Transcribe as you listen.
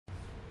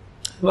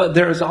Well,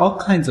 there's all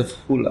kinds of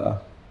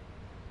hula.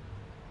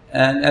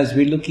 And as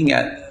we're looking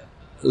at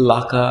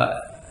Laka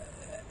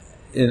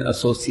in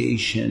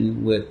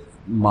association with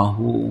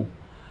Māhū,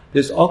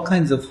 there's all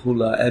kinds of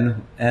hula,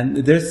 and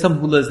there's some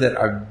hulas that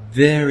are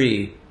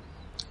very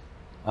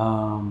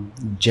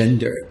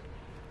gendered.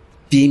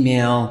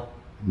 Female,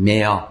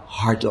 male,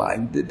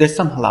 hardline. There's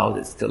some halal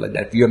that's still like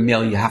that. If you're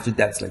male, you have to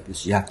dance like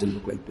this, you have to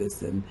look like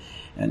this, and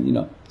you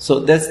know. So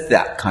there's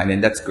that kind,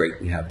 and that's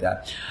great, we have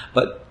that.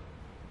 But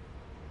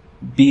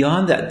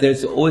beyond that,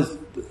 there's always,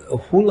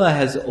 hula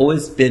has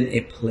always been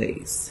a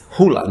place.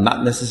 Hula,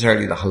 not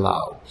necessarily the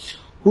halal.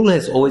 Hula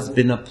has always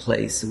been a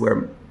place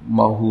where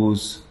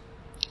Māhūs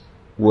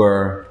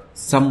were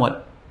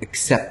somewhat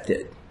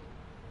accepted.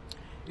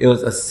 It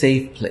was a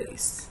safe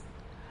place.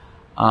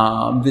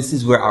 This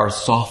is where our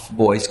soft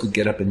boys could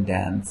get up and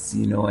dance,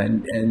 you know,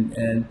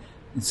 and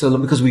so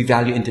because we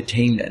value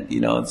entertainment,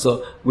 you know, and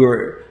so we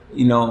were,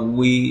 you know,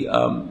 we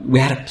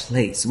had a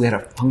place, we had a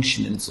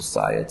function in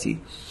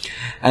society.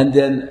 And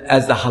then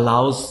as the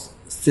halal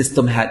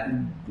system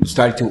had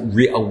started to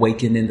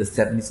reawaken in the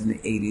 70s and the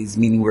 80s,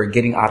 meaning we're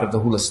getting out of the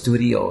hula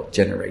studio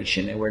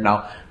generation and we're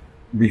now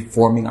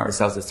reforming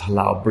ourselves as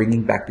halal,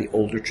 bringing back the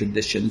older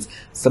traditions,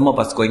 some of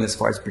us going as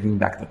far as bringing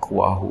back the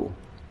kuahu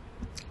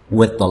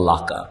with the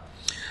Laka,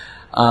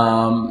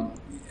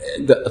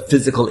 the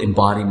physical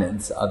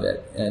embodiments of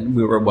it. And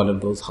we were one of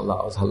those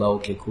halals,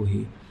 halal ke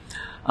kuhi.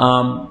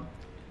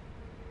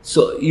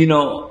 So, you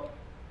know,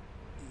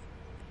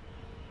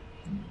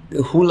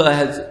 the hula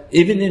has,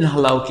 even in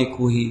halal ke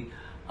kuhi,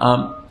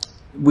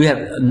 we have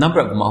a number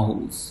of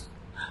Māhūs.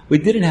 We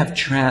didn't have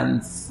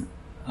trans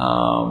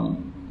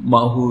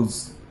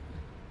Māhūs,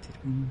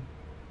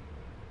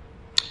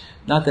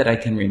 not that I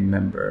can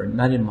remember,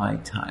 not in my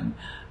time.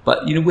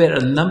 But, you know, we had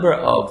a number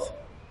of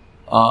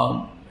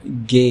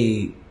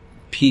gay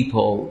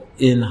people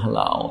in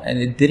halal, and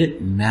it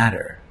didn't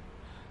matter.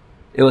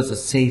 It was a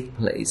safe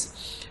place.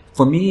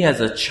 For me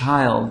as a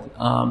child,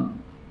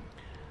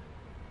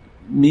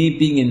 me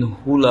being in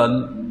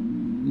hula,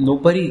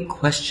 nobody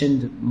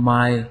questioned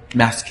my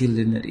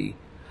masculinity.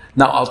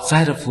 Now,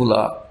 outside of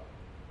hula,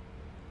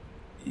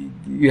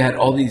 you had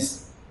all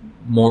these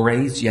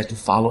mores you had to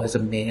follow as a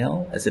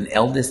male, as an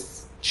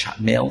eldest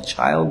male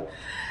child.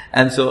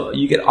 And so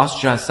you get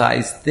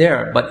ostracized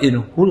there, but in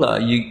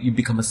hula, you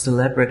become a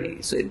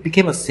celebrity. So it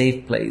became a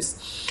safe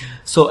place.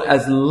 So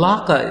as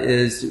Laka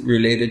is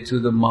related to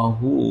the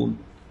Māhū,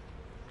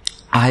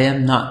 I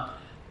am not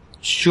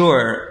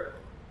sure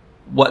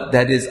what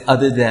that is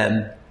other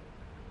than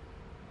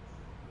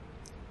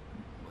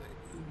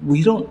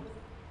we don't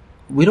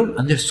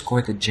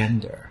underscore the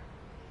gender.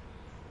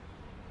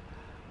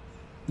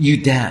 You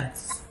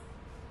dance.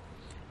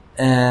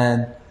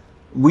 And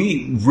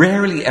we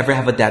rarely ever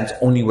have a dance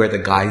only where the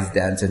guys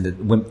dance and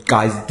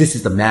this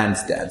is the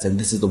man's dance and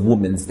this is the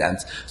woman's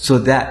dance. So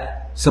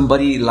that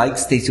somebody like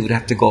Stacy would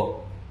have to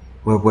go,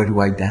 well, where do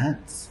I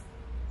dance?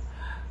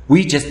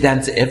 We just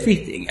dance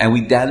everything, and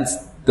we dance,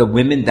 the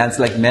women dance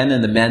like men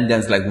and the men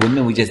dance like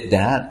women. We just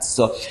dance.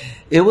 So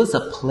it was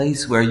a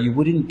place where you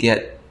wouldn't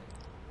get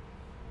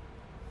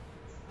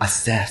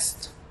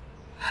assessed.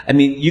 I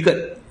mean, you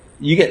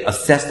get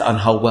assessed on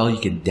how well you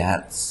can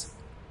dance,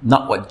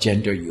 not what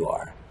gender you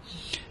are.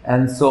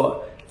 And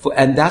so,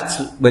 and that's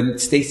when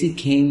Stacy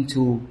came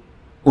to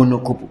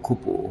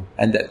Kupu,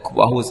 and that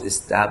kuahu was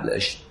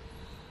established.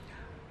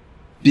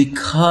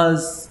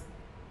 Because,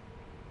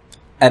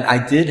 and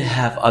I did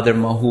have other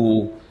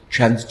Māhū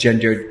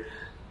transgendered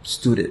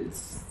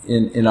students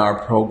in our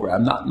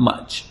program, not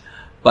much,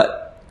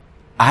 but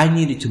I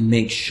needed to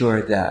make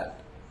sure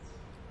that,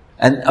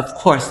 and of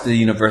course the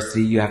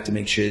university, you have to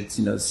make sure it's,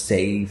 you know,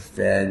 safe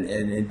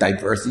and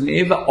diverse.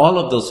 You have all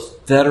of those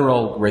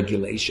federal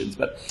regulations,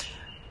 but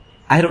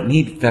I don't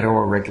need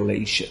federal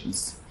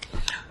regulations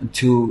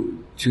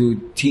to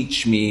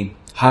teach me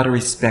how to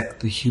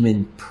respect the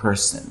human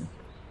person,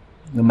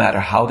 no matter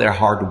how they're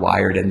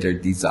hardwired and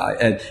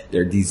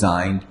they're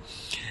designed.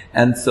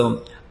 And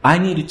so I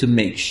needed to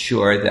make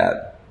sure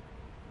that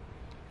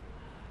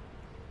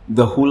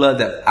the hula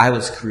that I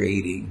was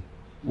creating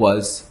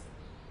was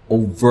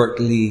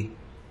overtly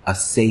a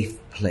safe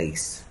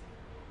place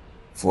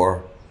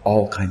for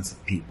all kinds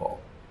of people.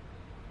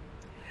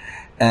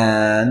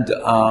 And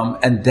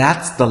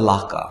that's the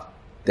Laka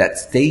that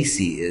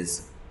Stacy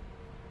is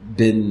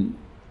been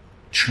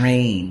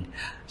trained.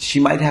 She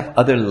might have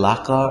other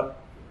Laka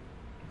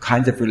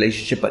kinds of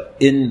relationship,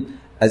 but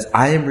as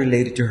I am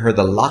related to her,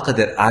 the Laka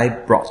that I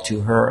brought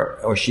to her,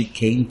 or she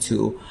came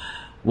to,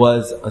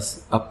 was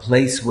a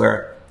place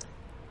where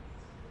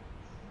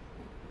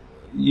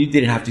you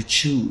didn't have to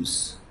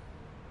choose.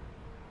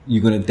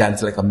 You're going to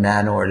dance like a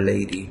man or a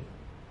lady.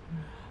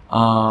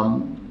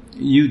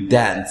 You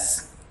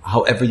dance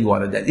however you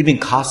want to dance, even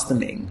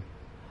costuming.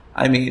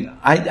 I mean,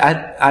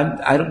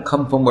 I don't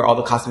come from where all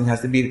the costuming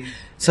has to be.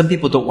 Some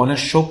people don't want to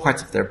show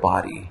parts of their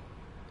body.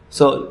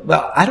 So,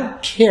 well, I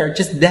don't care.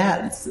 Just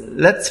dance.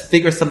 Let's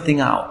figure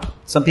something out.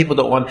 Some people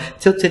don't want,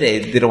 till today,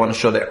 they don't want to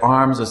show their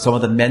arms, or some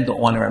of the men don't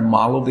want to wear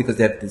malo because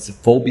they have this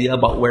phobia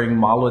about wearing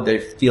malo. They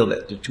feel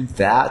that they're too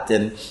fat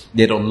and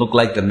they don't look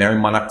like the Mary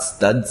Monarch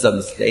studs on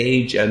the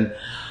stage. And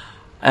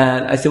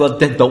I said, well,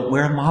 then don't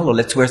wear a malo.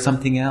 Let's wear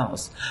something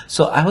else.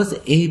 So I was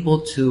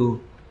able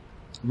to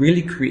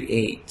really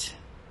create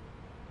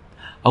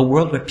a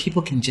world where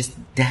people can just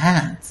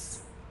dance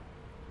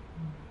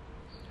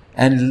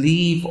and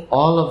leave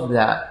all of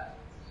that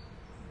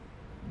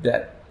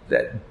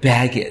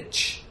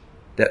baggage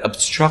that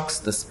obstructs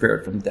the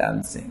spirit from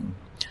dancing.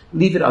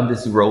 Leave it on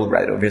this road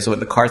right over here, so when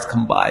the cars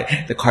come by,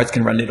 the cars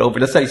can run it over.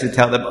 That's why I used to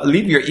tell them,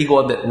 leave your ego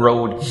on that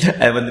road,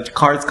 and when the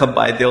cars come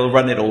by, they'll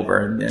run it over,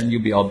 and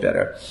you'll be all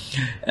better.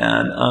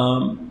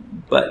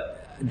 And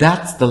but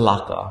that's the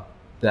Laka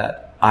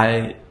that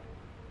I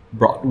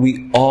brought.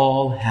 We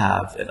all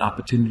have an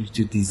opportunity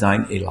to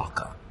design a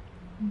Laka.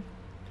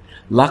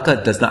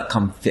 Laka does not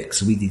come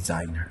fixed, we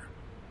design her.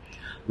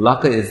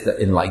 Laka is the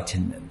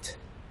enlightenment,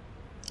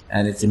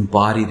 and it's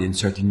embodied in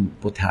certain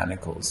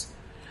botanicals,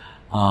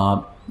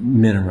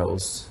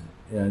 minerals,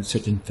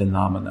 certain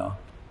phenomena,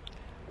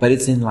 but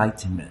it's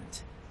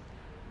enlightenment.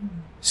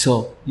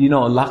 So,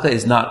 Laka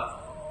is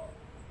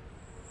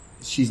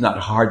she's not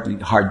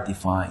hard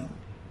defined.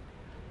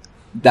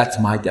 That's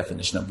my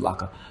definition of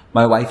Laka.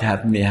 My wife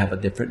may have a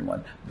different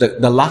one. The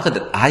Laka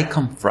that I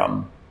come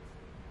from,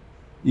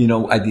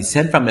 I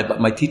descend from it, but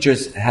my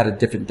teachers had a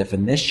different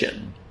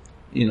definition,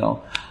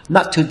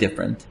 not too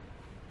different.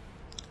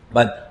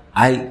 But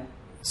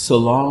so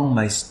long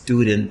my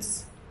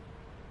students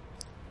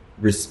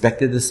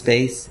respected the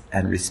space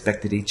and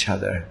respected each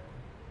other,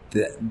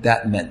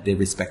 that meant they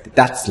respected.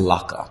 That's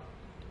Laka.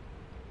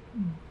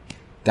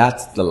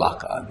 That's the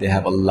Laka. They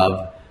have a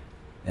love.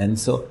 And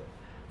so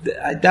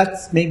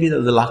that's maybe the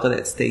Laka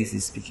that Stacy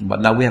is speaking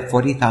about. Now we have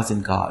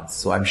 40,000 gods,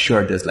 so I'm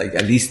sure there's like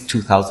at least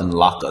 2,000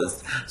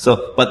 Lakas.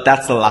 So, but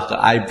that's the Laka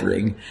I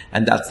bring,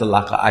 and that's the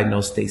Laka I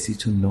know Stacy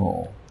to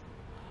know.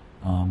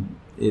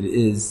 It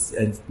is,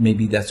 and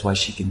maybe that's why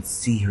she can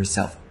see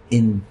herself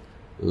in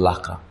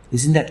Laka.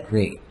 Isn't that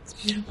great?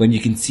 Yeah. When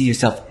you can see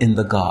yourself in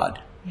the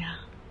God,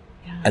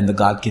 and the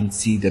God can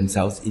see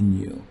themselves in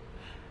you.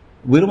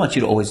 We don't want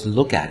you to always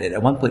look at it.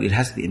 At one point, it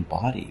has to be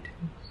embodied.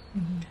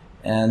 Mm-hmm.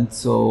 And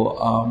so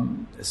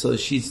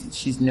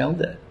she's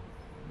nailed it.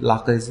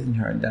 Laka is in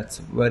her, and that's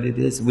what it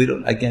is. We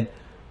don't, again,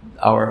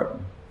 our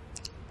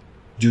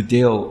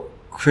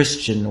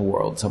Judeo-Christian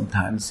world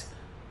sometimes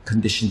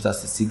conditions us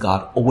to see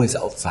God always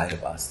outside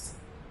of us.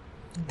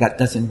 That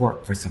doesn't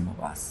work for some of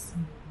us.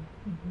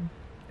 Mm-hmm.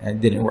 And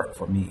it didn't work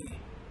for me.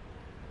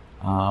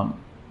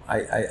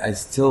 I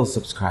still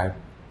subscribe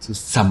to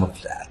some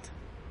of that.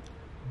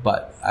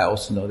 But I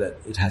also know that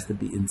it has to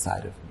be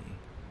inside of me.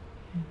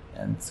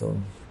 And so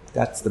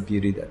that's the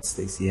beauty that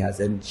Stacy has.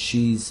 And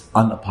she's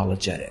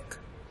unapologetic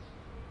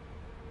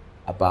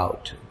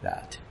about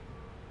that.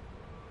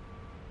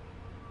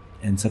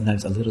 And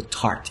sometimes a little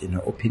tart in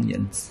her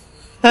opinions.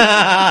 But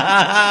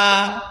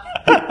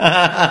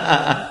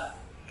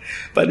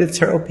it's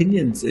her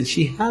opinions, and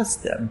she has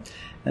them.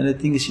 And the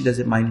thing is, she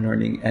doesn't mind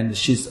learning. And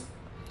she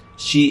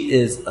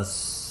is a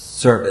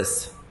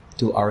service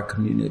to our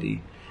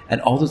community.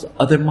 And all those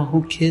other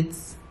Māhū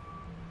kids,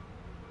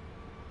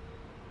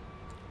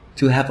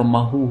 to have a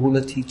Māhū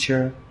Hula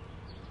teacher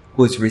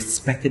who is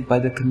respected by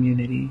the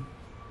community.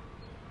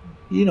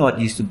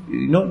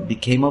 It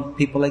became of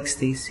people like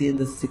Stacy in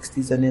the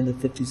 60s and in the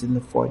 50s and the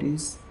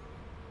 40s.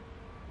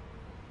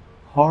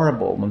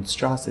 Horrible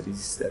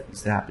monstrosities that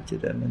used to happen to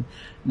them. And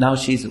now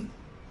she's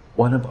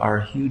one of our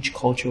huge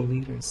cultural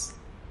leaders.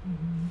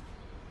 Mm-hmm.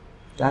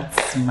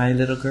 That's my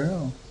little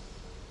girl.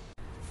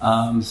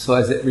 So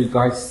as it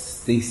regards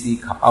Stacy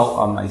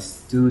Kapuaokalani, my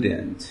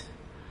student,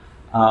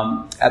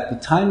 at the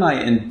time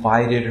I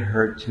invited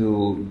her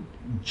to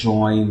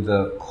join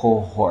the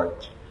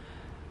cohort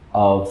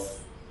of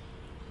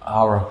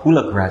our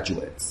hula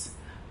graduates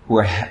who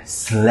are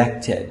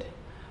selected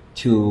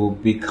to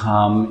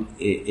become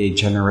a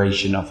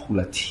generation of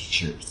hula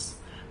teachers.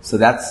 So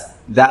that's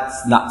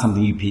not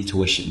something you pay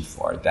tuition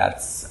for.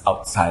 That's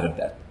outside of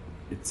that.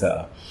 It's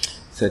a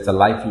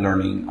life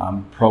learning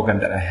program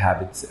that I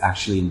have. It's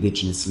actually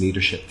Indigenous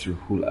Leadership Through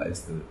Hula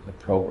is the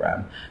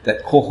program.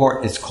 That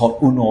cohort is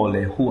called Uno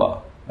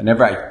Lehua.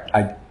 Whenever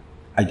I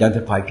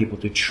identify people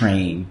to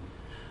train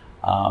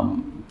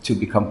to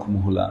become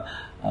Kumu Hula,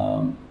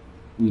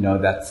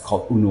 that's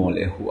called Uno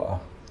Lehua.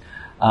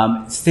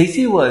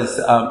 Stacy was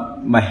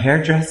my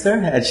hairdresser,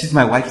 and she's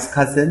my wife's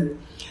cousin.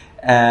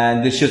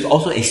 And she was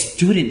also a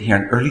student here,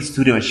 an early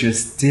student when she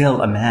was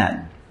still a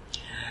man.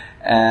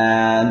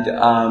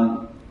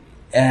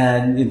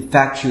 And in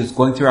fact, she was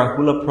going through our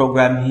hula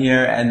program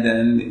here, and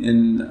then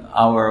in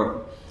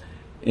our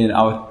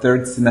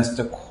third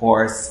semester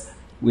course,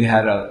 we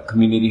had a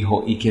community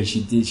ho'ike, and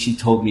she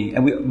told me,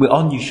 and we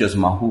all knew she was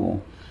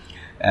Māhū,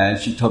 and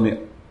she told me,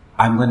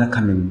 I'm gonna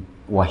come in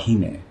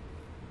wahine.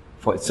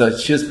 So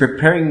she was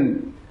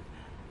preparing,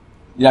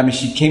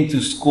 she came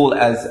to school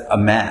as a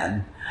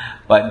man,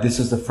 But this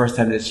was the first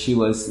time that she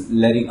was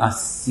letting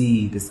us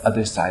see this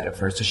other side of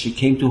her. So she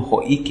came to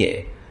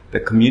Ho'ike, the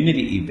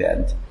community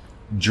event,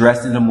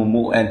 dressed in a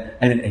mumu,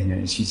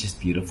 and she's just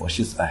beautiful.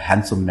 She's a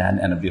handsome man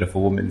and a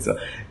beautiful woman. So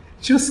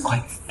she was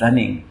quite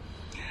stunning.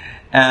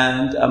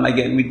 And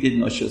again, we didn't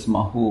know she was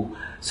Māhū.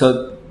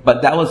 So,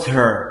 but that was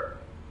her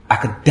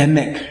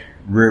academic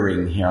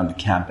rearing here on the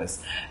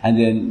campus. And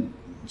then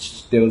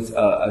there was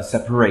a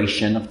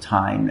separation of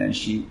time, and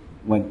she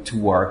went to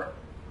work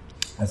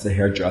as a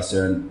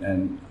hairdresser,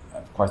 and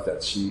of course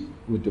that she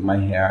would do my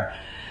hair.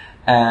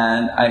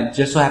 And I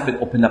just so happened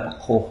to open up a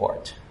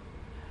cohort.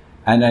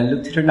 And I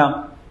looked at her.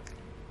 Now,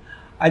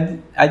 I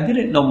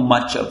didn't know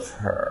much of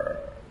her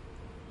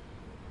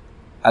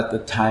at the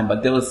time,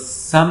 but there was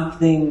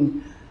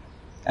something,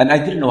 and I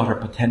didn't know what her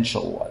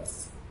potential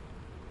was.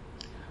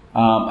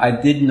 I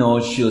did know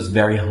she was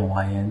very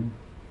Hawaiian,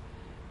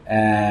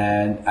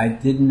 and I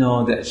did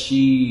know that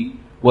she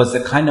was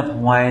the kind of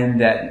Hawaiian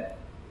that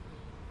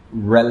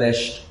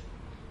relished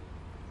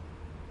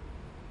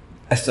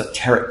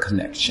esoteric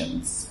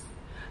connections.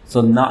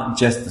 So not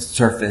just the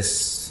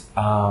surface,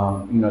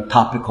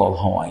 topical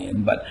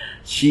Hawaiian, but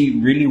she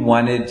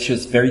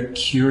was very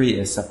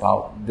curious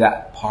about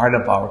that part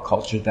of our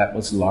culture that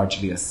was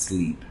largely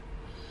asleep.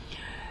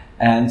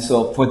 And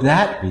so for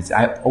that reason,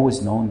 I've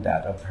always known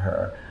that of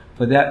her.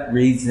 For that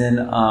reason,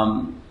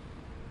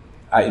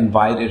 I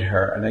invited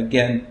her. And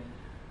again,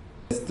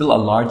 there's still a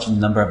large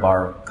number of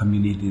our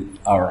community,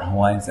 our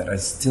Hawaiians, that are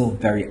still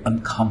very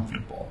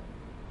uncomfortable.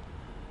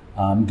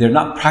 They're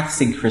not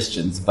practicing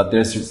Christians, but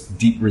there's this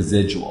deep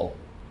residual.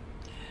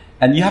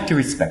 And you have to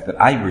respect that.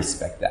 I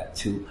respect that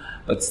too.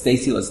 But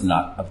Stacy was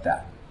not of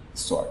that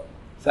sort.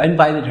 So I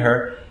invited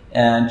her,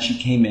 and she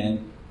came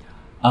in.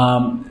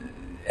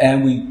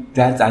 And we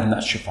danced, I'm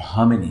not sure for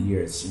how many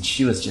years. And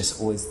she was just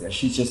always there.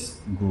 She's just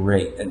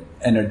great and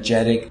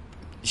energetic.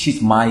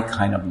 She's my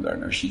kind of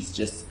learner. She's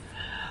just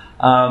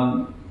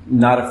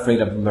not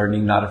afraid of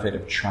learning, not afraid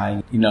of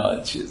trying.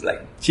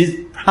 She's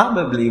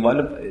probably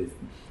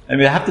I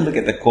have to look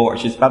at the core.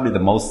 She's probably the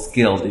most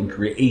skilled in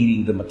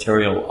creating the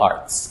material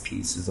arts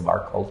pieces of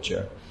our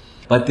culture.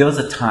 But there was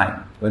a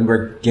time when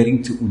we're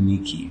getting to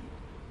ūniki.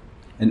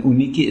 And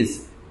ūniki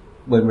is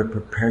when we're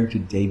preparing to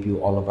debut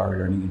all of our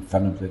learning in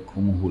front of the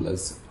Kumu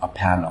Hulas, a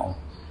panel.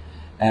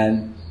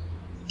 And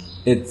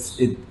it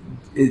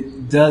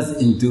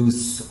does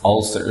induce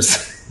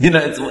ulcers.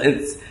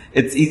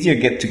 It's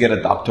easier to get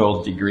a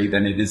doctoral degree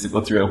than it is to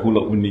go through a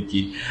hula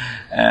ūniki.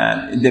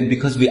 And then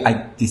because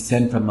I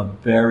descend from a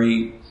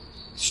very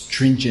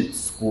stringent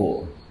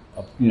school,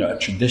 a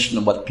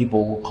traditional, what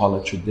people will call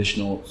a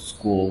traditional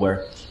school,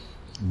 where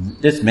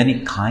there's many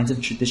kinds of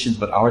traditions,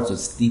 but ours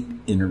was steep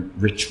in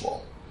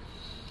ritual.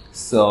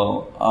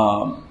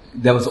 So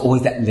there was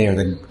always that layer.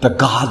 The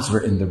gods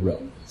were in the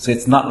room. So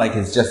it's not like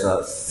it's just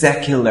a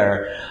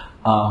secular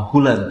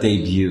hula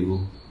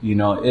debut.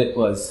 It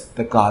was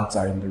the gods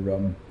are in the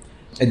room.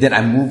 And then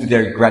I moved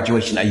their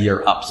graduation a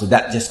year up, so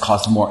that just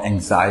caused more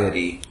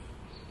anxiety.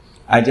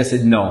 I just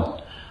said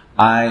no.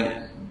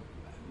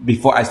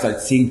 Before I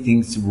start seeing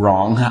things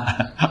wrong,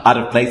 out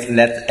of place,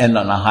 let's end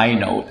on a high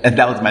note. And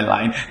that was my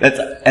line. Let's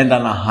end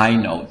on a high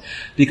note.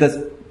 Because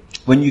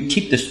when you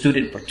keep the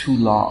student for too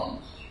long,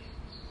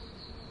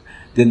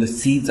 then the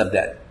seeds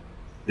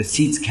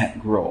can't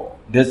grow.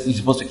 You're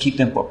supposed to keep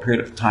them for a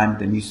period of time,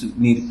 then you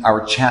need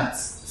our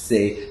chants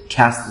say,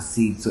 cast the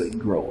seed so it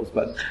grows.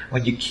 But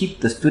when you keep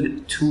the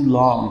student too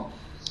long,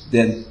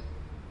 then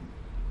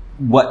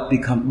what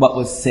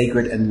was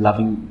sacred and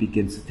loving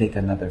begins to take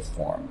another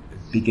form.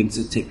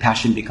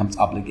 Passion becomes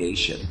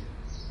obligation.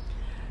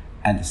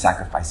 And the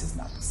sacrifice is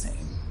not the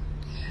same.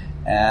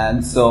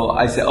 And so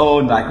I said, oh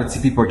no, I could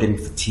see people are getting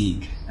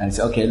fatigued. And I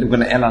said, okay, we're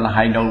going to end on a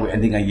high note, we're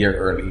ending a year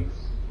early.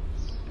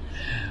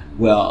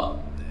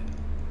 Well,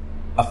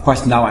 of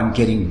course now I'm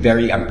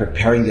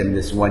preparing them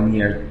this 1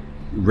 year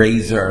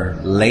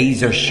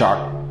laser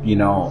sharp,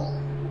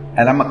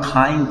 and I'm a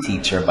kind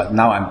teacher, but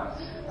now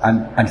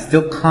I'm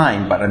still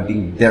kind, but I'm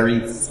being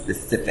very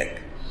specific.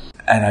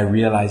 And I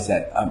realized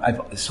that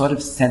I've sort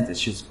of sensed that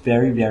she's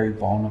very, very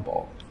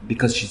vulnerable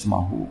because she's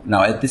Māhū.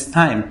 Now at this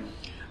time,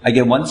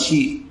 again, once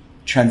she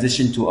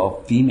transitioned to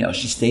a female,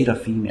 she stayed a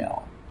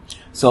female.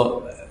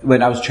 So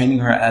when I was training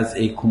her as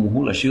a Kumu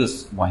Hula, she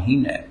was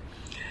wahine.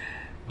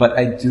 But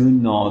I do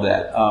know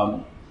that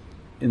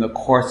in the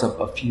course of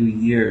a few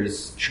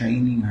years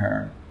training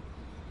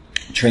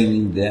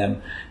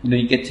them,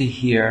 you get to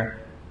hear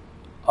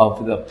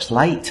of the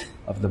plight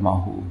of the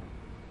Māhū.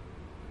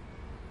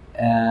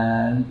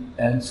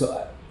 And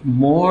so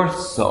more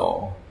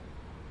so,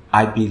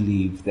 I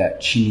believe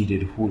that she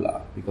needed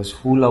hula, because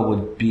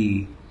hula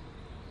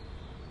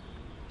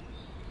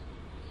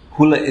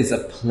is a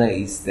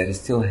place that is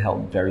still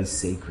held very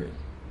sacred.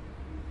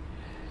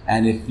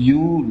 And if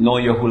you know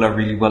your hula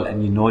really well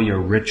and you know your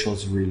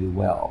rituals really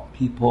well,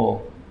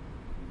 people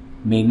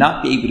may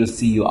not be able to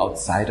see you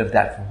outside of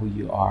that for who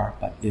you are,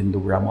 but in the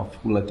realm of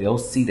hula, they'll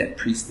see that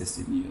priestess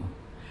in you.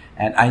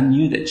 And I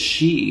knew that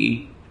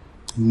she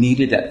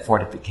needed that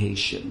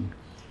fortification.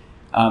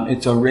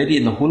 It's already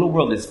in the hula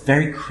world. It's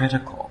very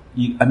critical.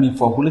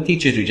 For a hula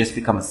teacher to just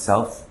become a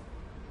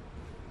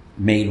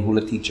self-made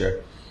hula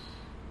teacher,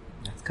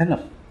 that's kind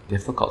of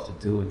difficult to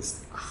do.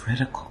 It's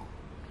critical.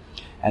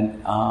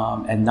 And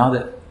now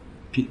that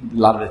a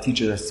lot of the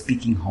teachers are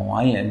speaking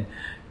Hawaiian,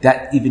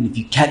 that even if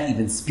you can't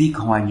even speak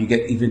Hawaiian, you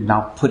get even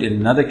now put in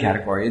another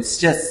category. It's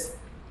just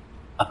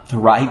a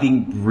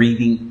thriving,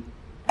 breathing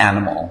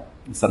animal.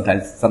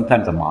 Sometimes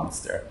a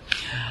monster.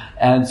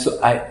 And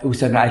so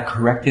I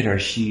corrected her.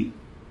 She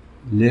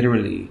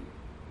literally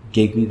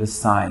gave me the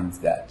signs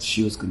that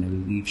she was going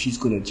to leave. She's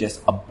going to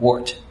just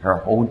abort her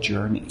whole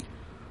journey.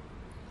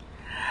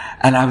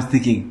 And I was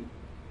thinking,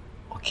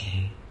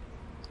 okay,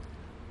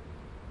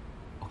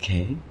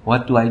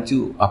 what do I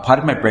do? A part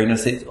of my brain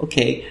was saying,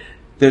 okay,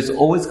 there's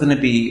always going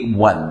to be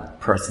one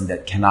person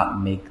that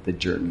cannot make the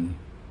journey.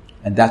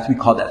 And we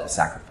call that a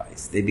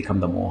sacrifice. They become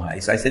the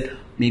mohai. So I said,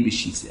 maybe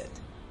she's it.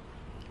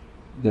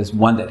 There's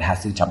one that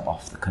has to jump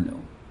off the canoe.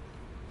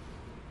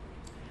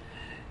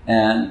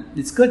 And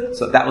it's good.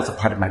 So that was a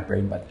part of my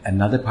brain. But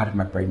another part of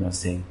my brain was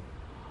saying,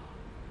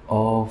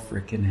 oh,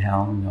 freaking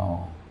hell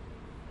no.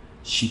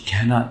 She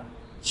cannot.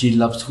 She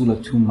loves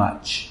hula too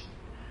much.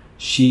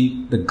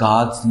 The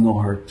gods know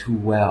her too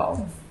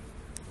well.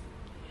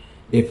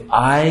 If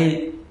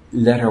I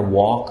let her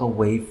walk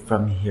away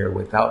from here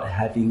without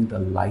having the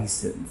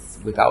license,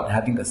 without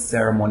having the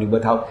ceremony,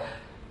 without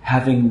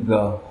having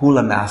the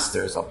hula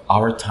masters of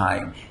our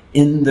time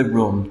in the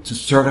room to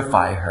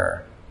certify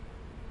her,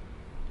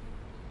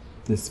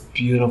 this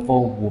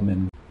beautiful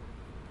woman,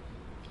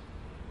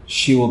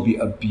 she will be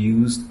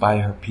abused by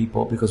her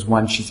people because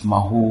one, she's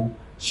Māhū.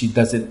 She's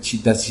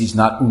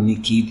not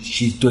ūniki.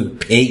 She's doing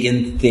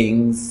pagan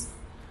things.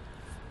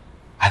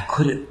 I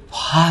couldn't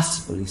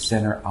possibly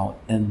send her out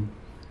in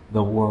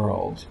the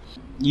world.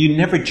 You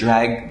never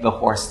drag the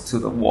horse to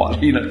the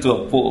water, to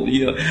a pool.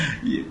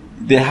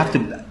 They have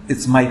to.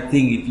 It's my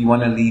thing. If you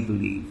want to leave,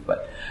 leave.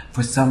 But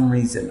for some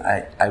reason,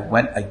 I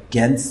went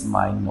against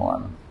my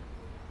norm.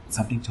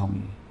 Something told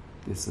me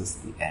this is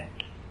the end.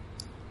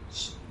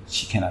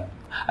 She cannot.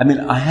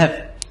 I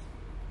have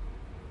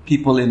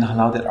people in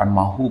Halau that are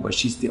Māhū, but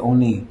she's the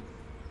only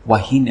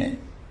wahine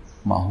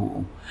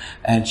Māhū.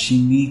 And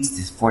she needs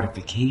this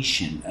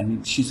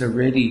fortification. She's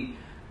already,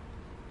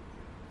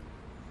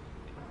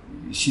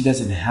 she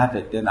doesn't have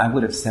it. Then I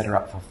would have set her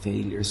up for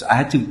failure. So I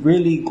had to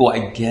really go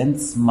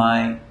against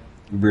my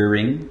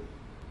rearing.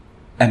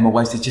 And my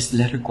wife said, just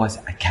let her go. I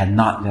said, I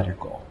cannot let her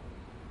go.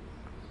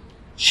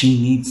 She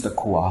needs the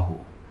kuahu.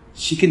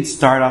 She can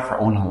start off her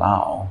own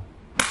halau,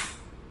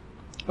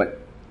 but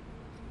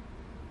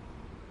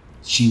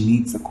she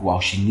needs the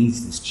kuahu. She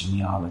needs this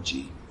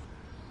genealogy.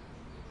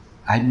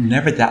 I'm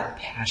never that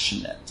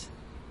passionate.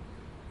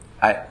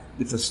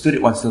 If a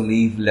student wants to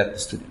leave, let the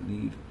student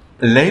leave.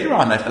 Later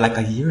on, like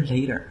a year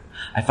later,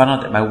 I found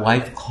out that my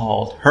wife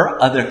called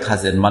her other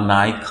cousin,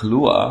 Manai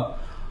Kalua,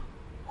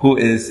 who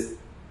is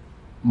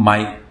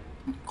my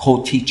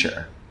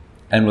co-teacher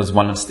and was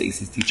one of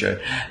Stacy's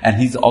teacher. And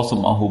he's also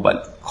Māhū,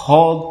 but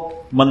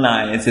called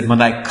Manai and said,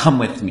 Manai, come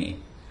with me.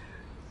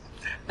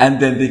 And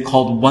then they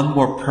called one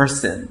more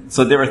person.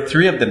 So there were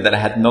three of them that I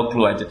had no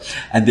clue.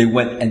 And they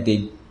went and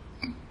they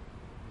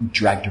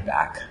dragged her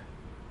back.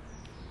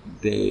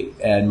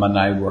 And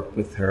Manai worked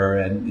with her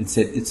and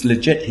said, it's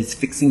legit. He's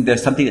fixing,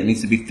 there's something that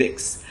needs to be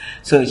fixed.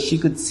 So she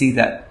could see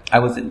that I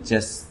wasn't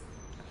just,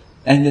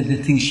 and then the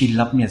thing, she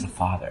loved me as a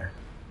father.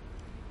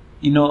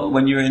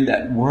 When you're in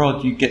that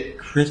world, you get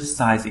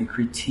criticized and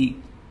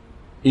critiqued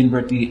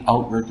inwardly,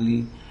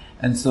 outwardly.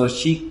 And so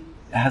she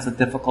has a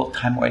difficult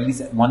time, or at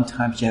least at one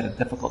time she had a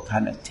difficult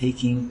time at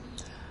taking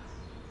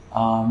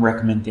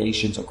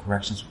recommendations or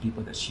corrections from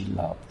people that she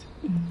loved.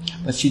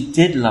 Mm-hmm. But she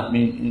did love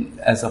me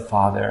as a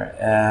father,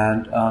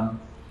 and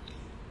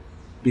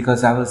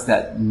because I was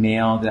that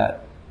male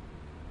that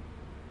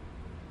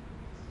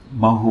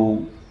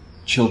Māhū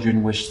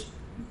children wish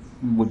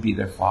would be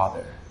their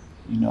father.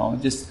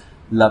 Just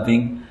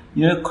loving,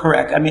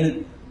 correct.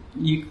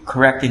 You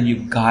correct and you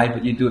guide,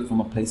 but you do it from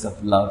a place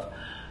of love.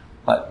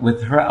 But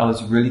with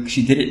her,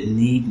 she didn't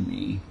need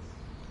me,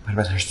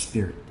 but her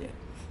spirit did.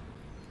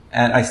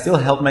 And I still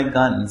held my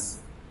guns.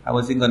 I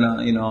wasn't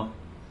gonna,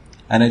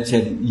 and I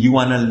said, you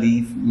wanna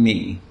leave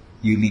me,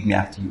 you leave me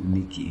after you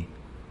ūniki.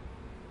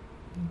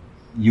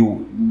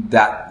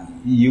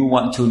 You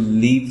want to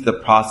leave the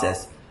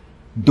process,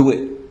 do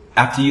it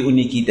after you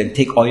ūniki, then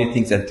take all your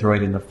things and throw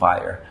it in the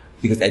fire.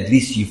 Because at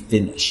least you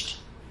finished.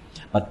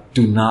 But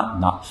do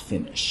not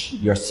finish.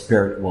 Your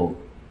spirit will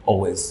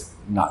always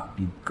not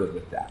be good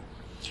with that.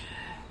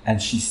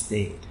 And she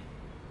stayed.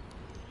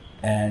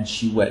 And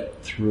she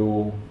went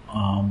through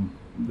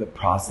the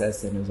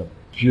process, and it was a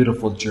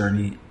beautiful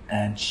journey.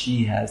 And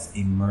she has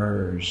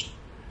emerged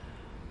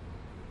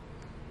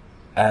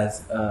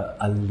as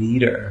a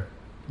leader.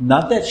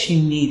 Not that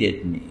she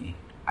needed me,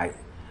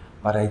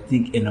 but I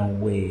think in a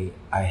way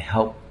I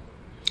helped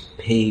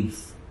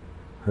pave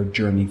her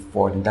journey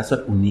forward. And that's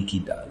what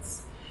ūniki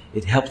does.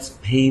 It helps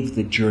pave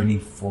the journey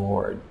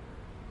forward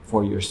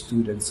for your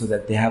students so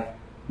that they have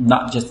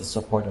not just the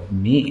support of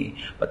me,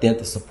 but they had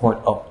the support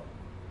of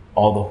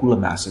all the hula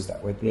masters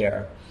that were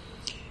there.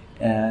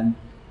 And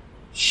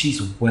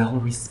she's well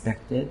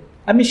respected.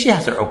 I mean, she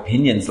has her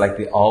opinions like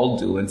they all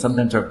do, and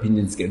sometimes her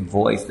opinions get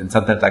voiced, and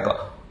sometimes I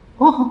go,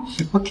 oh,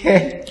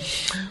 okay,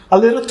 a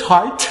little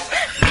tart,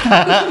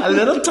 a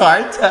little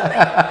tart.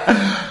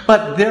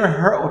 But they're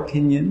her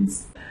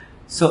opinions.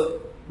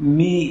 So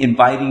me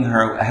inviting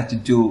her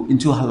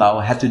into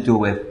halau had to do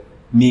with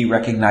me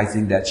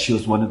recognizing that she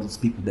was one of those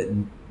people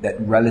that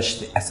relished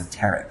the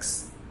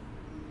esoterics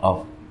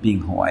of being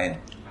Hawaiian.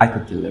 I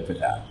could deliver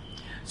that.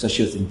 So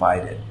she was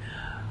invited.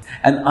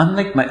 And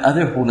unlike my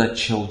other hula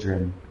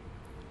children,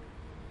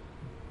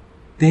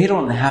 they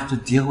don't have to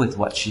deal with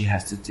what she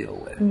has to deal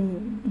with.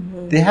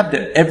 Mm-hmm.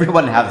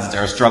 Everyone has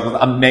their struggles.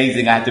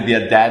 Amazing. I had to be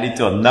a daddy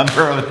to a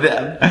number of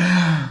them.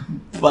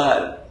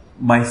 But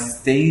my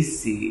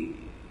Stacy,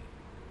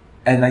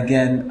 and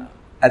again,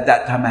 at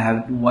that time I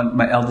had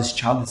my eldest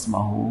child is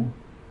Māhū.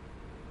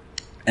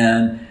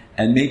 And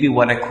maybe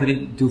what I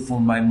couldn't do for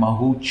my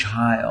Māhū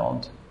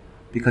child,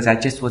 because I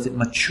just wasn't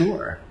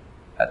mature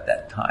at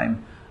that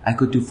time, I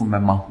could do for my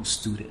Māhū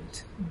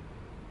student.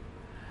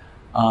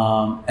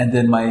 And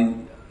then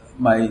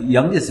my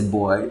youngest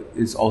boy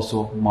is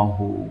also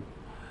Māhū.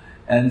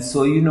 And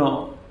so,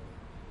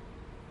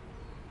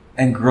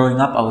 and growing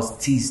up I was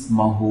teased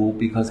Māhū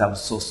because I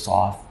was so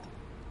soft.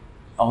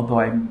 Although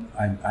I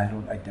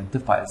don't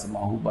identify as a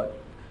Māhū, but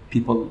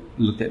people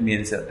looked at me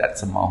and said,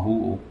 that's a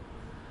Māhū.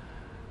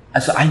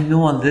 And so I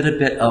know a little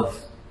bit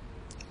of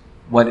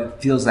what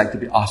it feels like to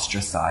be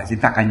ostracized. In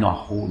fact, I know a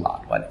whole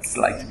lot what it's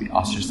like to be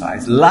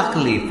ostracized.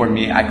 Luckily for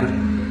me, I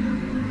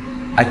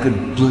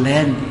could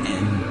blend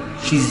in.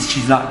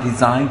 She's not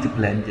designed to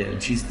blend in.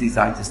 She's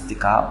designed to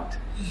stick out.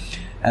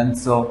 And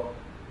so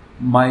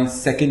my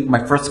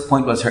first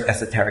point was her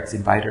esoterics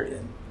invite her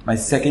in. My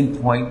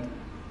second point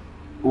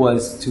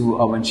was to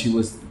when she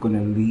was going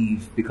to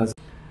leave, because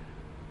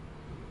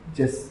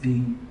just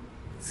being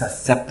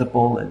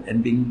susceptible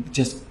and being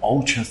just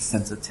ultra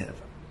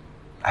sensitive.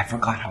 I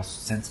forgot how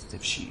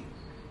sensitive she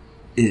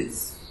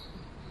is.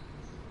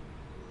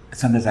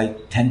 Sometimes I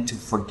tend to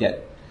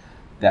forget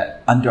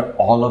that under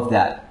all of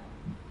that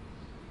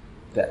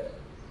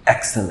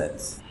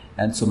excellence,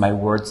 and so my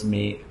words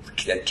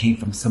that came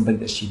from somebody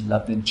that she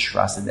loved and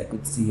trusted, that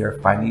could see her,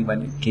 finally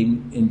when it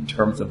came in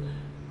terms of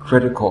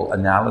critical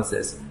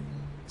analysis,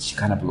 she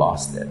kind of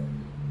lost it.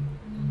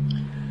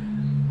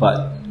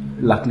 But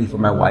luckily for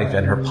my wife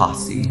and her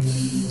posse,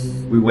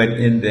 we went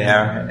in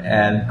there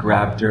and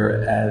grabbed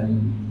her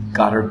and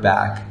got her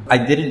back. I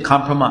didn't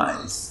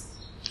compromise,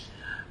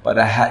 but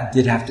I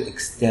did have to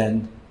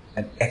extend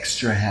an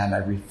extra hand. I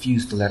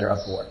refused to let her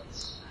abort.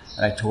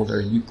 And I told her,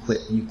 you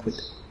quit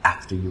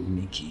after your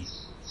ūniki.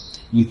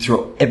 You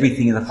throw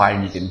everything in the fire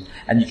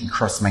and you can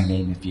cross my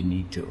name if you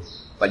need to,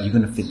 but you're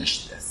going to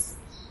finish this.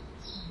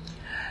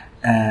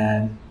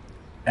 And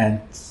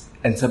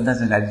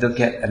sometimes when I look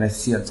at and I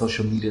see on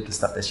social media the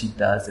stuff that she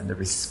does and the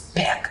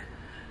respect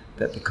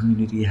that the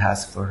community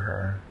has for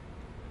her,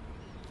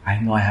 I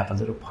know I have a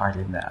little part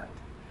in that.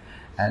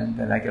 And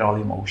then I get all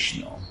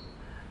emotional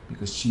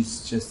because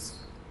she's just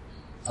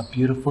a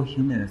beautiful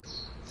human.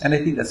 And I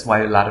think that's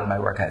why a lot of my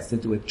work has to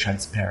do with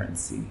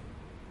transparency.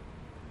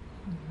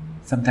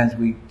 Sometimes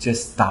we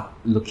just stop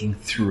looking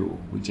through,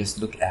 we just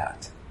look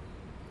at.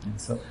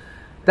 And so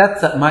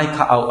that's my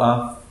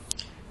ka'aua.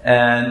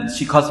 And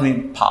she calls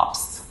me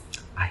Pops.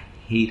 I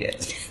hate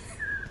it.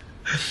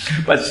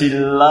 But she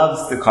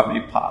loves to call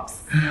me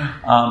Pops.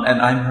 And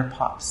I'm her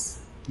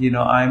Pops.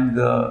 I'm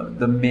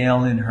the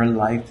male in her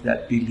life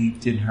that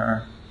believed in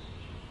her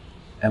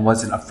and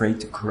wasn't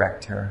afraid to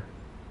correct her.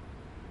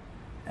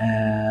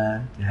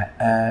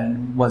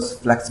 And was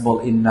flexible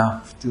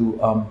enough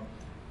to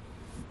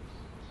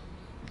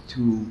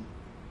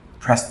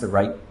press the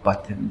right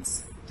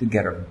buttons to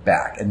get her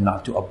back and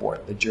not to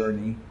abort the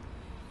journey.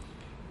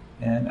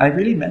 And I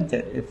really meant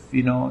it. If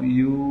you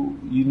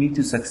need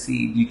to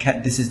succeed,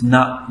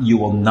 you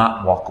will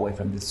not walk away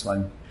from this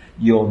one.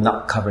 You'll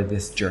not cover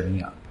this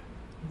journey up.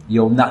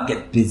 You'll not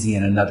get busy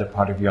in another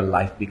part of your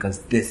life because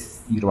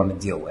this you don't want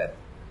to deal with.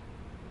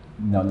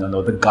 No,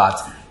 the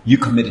gods. You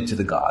committed to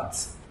the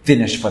gods.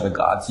 Finish for the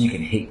gods. You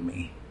can hate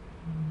me.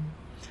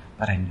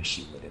 But I knew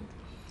she wouldn't.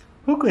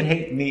 Who could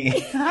hate me?